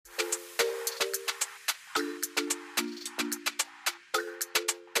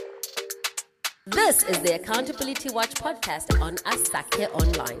This is the Accountability Watch podcast on Asake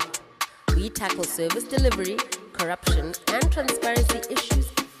Online. We tackle service delivery, corruption, and transparency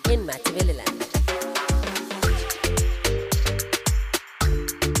issues in Matabeleland.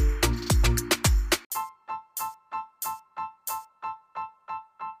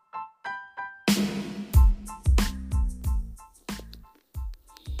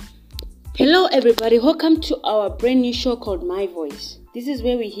 Hello everybody, welcome to our brand new show called My Voice. This is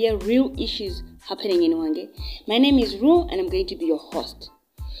where we hear real issues happening in Hwange. My name is Ru and I'm going to be your host.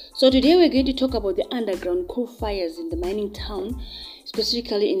 So today we're going to talk about the underground coal fires in the mining town,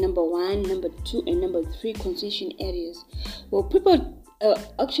 specifically in number 1, number 2 and number 3 concession areas. Well,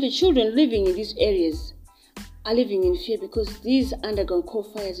 children living in these areas are living in fear because these underground coal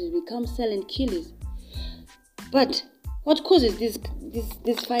fires will become silent killers. But what causes these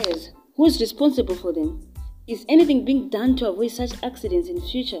fires? Who is responsible for them? Is anything being done to avoid such accidents in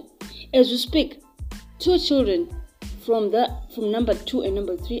future? As we speak, 2 children from number 2 and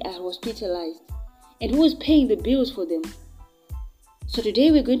number 3 are hospitalized. And who is paying the bills for them? So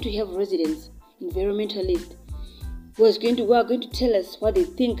today we're going to have residents, environmentalists, who are going to tell us what they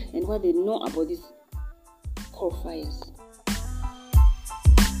think and what they know about these coal fires.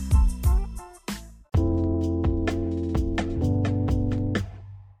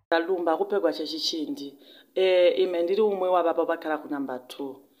 Kalumba kupegwa chechichindi ime ndiri umwe wababa bakhala ku number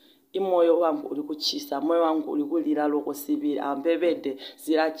 2 imoyo wangu uri kuchisa moyo wangu uri kulira lokosibira ambebede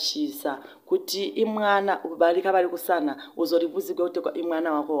zirachisa kuti imwana ubalika bali kusana uzoribuzigwe kuti kwa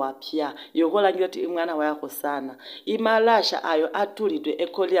imwana wako wapya yokolangira kuti imwana wako sana imalasha ayo atulidwe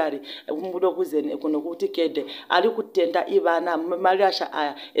ekoliari umbudo kuzeni kuno kuti kede ali kutenda ibana malasha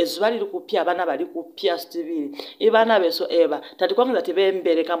aya ezwali likupya abana bali kupya stivili ibana beso eba tatikwanga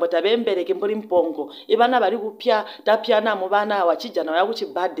tibembere kambo tabembere kimbuli mpongo ibana bali kupya tapyana mu bana wachijana waya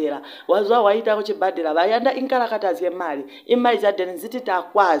kuchibadera wazwa waita kuchibadera bayanda inkalakatazi emali imali zadeni zitita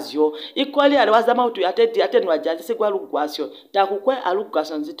kwazyo ikoli ali wazama utu atenwa jali sigwa lugwasyo takukwe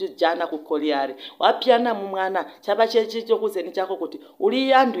alugwasyo nzitu jana kukoliari wapyana mu mwana chaba chechicho kuzeni chako kuti uli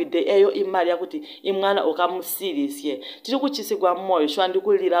yandwide eyo imali yakuti imwana okamusirisye tiri kuchisigwa moyo shwa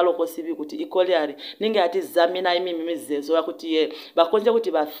ndikulira lokosibi kuti ikoliari ninge ati zamina imimizezo yakuti ye bakonje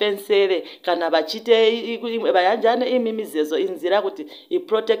kuti bafensere kana bachite bayanjane imimizezo inzira kuti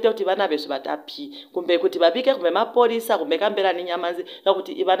iprotect kuti bana beso batapi kumbe kuti babike kumbe mapolisa kumbe kambera ni nyamanzi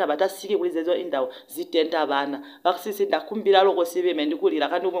kuti ibana batasiki kulizezo indawo zitenda bana bakusisi ndakumbira lokosibe mendikulira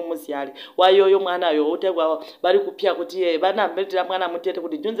kandi umwe muziyali wayoyo mwana yo utegwa bari kupya kuti ye bana mbetira mwana mutete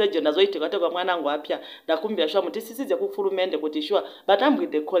kuti junze je nazoitika tegwa mwana ngo apya ndakumbira shwa muti sisize kufurumende kuti shwa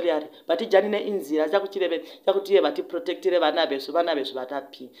batambwide koliari batijanine inzira za kuchirebe za kuti ye bati protectire bana beso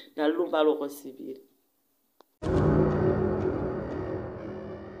batapi na lumba lokosibiri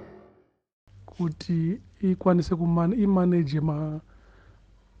kuti ikwanise imanage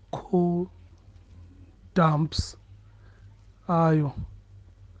coal dumps ayo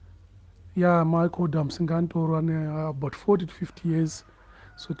coal dumps ngantorwa about 40 to 50 years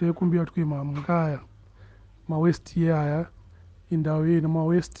so tekumbira kuti mukaya waste yaya indawo yena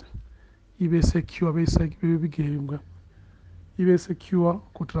waste ibe secure bebigembwa ibe secure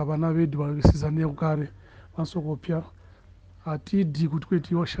kuti abana bedu babisizane kukare masokopya atidi kuti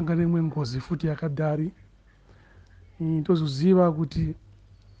kweti yoshangane imwe ngozi futi yakadari tozoziva kuti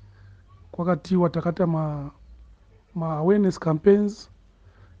kwakatiwa takata ma awareness campaigns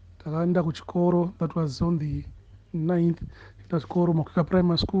takaenda kuchikoro, that was on the 9th chikoro Makwika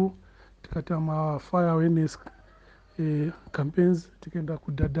primary school tikata ma fire awareness campaigns tikaenda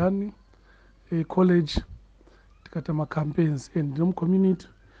kudadani college tikata ma campaigns and no community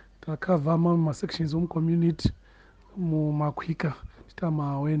takava ma sections of community mu Makwika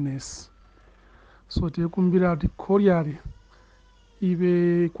tama awareness so tekumbira kuti koriari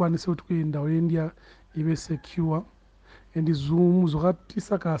ibe kwanise kuti kuenda wendia ibe secure and zoom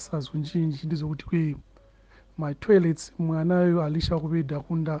zokatisakasa zvunjinji ndizokuti kwe my toilets mwana yo alisha kubeda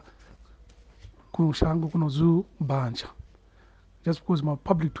kunda kunoshango kunozu banja just because my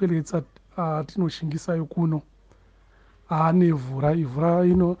public toilets tinoshingisa yo kuno nevhura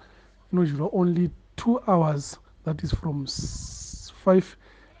inojura only 2 hours, that is from 5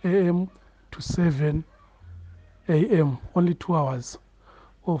 a.m. to 7 a.m. only 2 hours,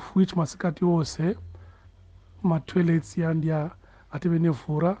 of which masikati ose ma toilets yandia atebe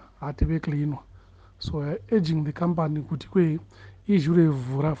nevhura atebe clean. So urging the company kuti kwe ijure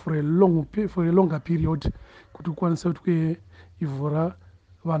vhura for a longer period kuti kwanisa kuti kwe ivhura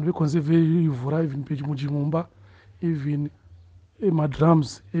vanhu veconserve ivhura even pechi mujimumba even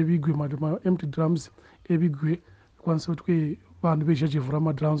madrums ebigwe empty drums ebigwe kwanisa kuti kwe vanhu vechachivhura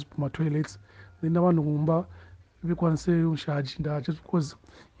madrums pamatoilets then vanhu kumba vikwanise ushaji nda just because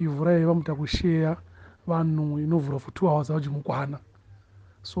ivhu raiva muta kushare vanhu inovhura for 2 hours vachimukwana.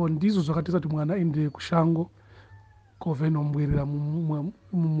 So ndizvo zvakatisa kuti mwana aende kushango kovhenombwirira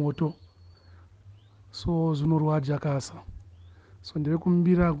mumoto, so zvinorwadza kasa. So ndeve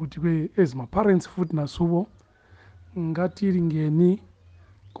kumbira kuti as maparents futi nasuvo ngatiringeni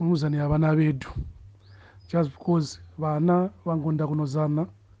kunuzanira vana vedu, just because vana vangonda kunozana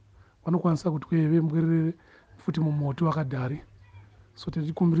vanokwanisa kuti vembwirire futi mumoto wakadhari. So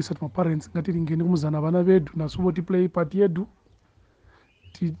tichikumbirisa kuti maparents ngatiringeni kumuzana vana vedu nasuvo tiplay part yedu,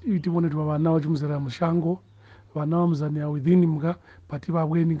 tivone kuti vana vachimuzanira mushango, vana vamuzanira within imba but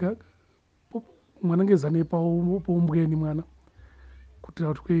vabweni mwana ngezane paumbweni mwana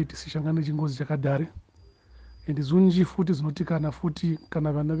kutira kuti tisishangane chingozi chakadhari. And zunji futi zinotikana futi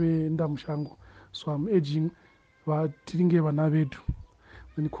kana vana venda mushango. So I'm urging tiringe vana vedu,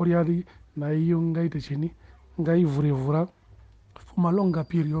 then koreari naiyo ngaite chini ngaivhurevhura for a longer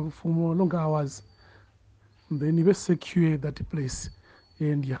period, for longer hours, then we secure that place.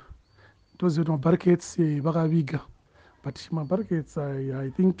 And yeah, those are barricades vakaviga, but barricades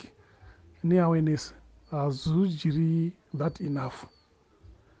I think near awareness azujiri that enough.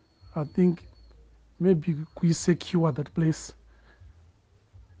 I think maybe we secure that place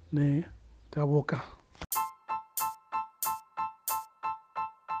ne taboka.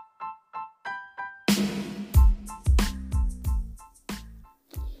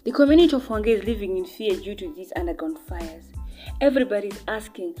 The community of Hwange is living in fear due to these underground fires. Everybody is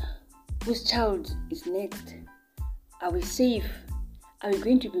asking, whose child is next? Are we safe? Are we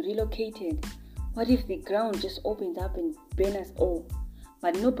going to be relocated? What if the ground just opens up and burns us all?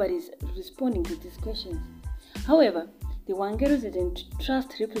 But nobody is responding to these questions. However, the Hwange Resident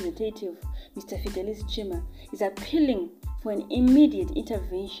Trust representative, Mr. Fidelis Chima, is appealing for an immediate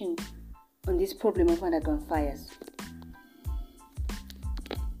intervention on this problem of underground fires.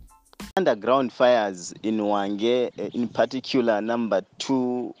 Underground fires in Hwange, in particular number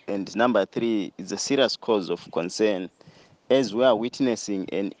 2 and number 3, is a serious cause of concern, as we are witnessing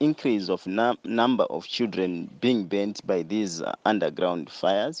an increase of number of children being burnt by these underground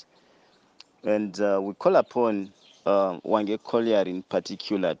fires. And we call upon Hwange Colliery in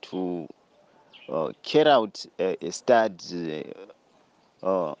particular to carry out a study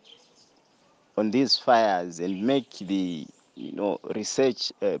on these fires and make the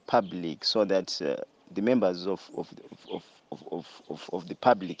research public, so that the members of the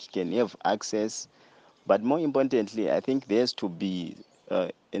public can have access. But more importantly, I think there has to be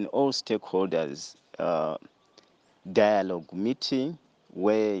an all stakeholders dialogue meeting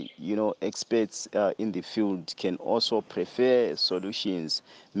where experts in the field can also prefer solutions,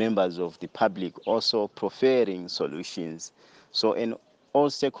 members of the public also preferring solutions. So an all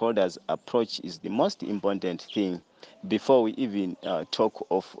stakeholders approach is the most important thing before we even talk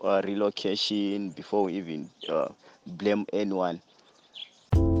of relocation, before we even blame anyone.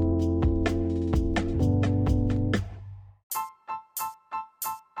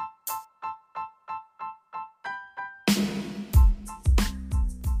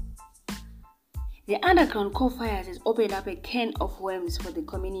 The underground coal fires has opened up a can of worms for the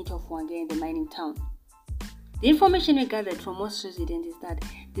community of Hwange and the mining town. The information we gathered from most residents is that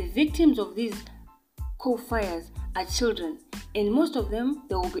the victims of these coal fires are children, and most of them,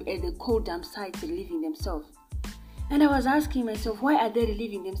 they will be at the coal dump sites relieving themselves. And I was asking myself, why are they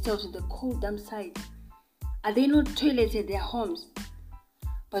relieving themselves in the coal dump sites? Are there no toilets at their homes?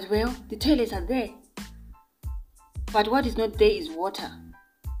 But well, the toilets are there. But what is not there is water.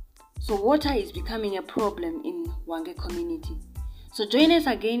 So water is becoming a problem in Hwange community. So join us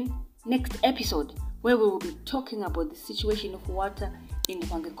again next episode where we will be talking about the situation of water in the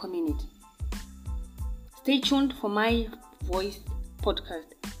Hwange community. Stay tuned for My Voice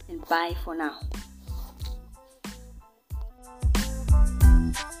podcast, and bye for now.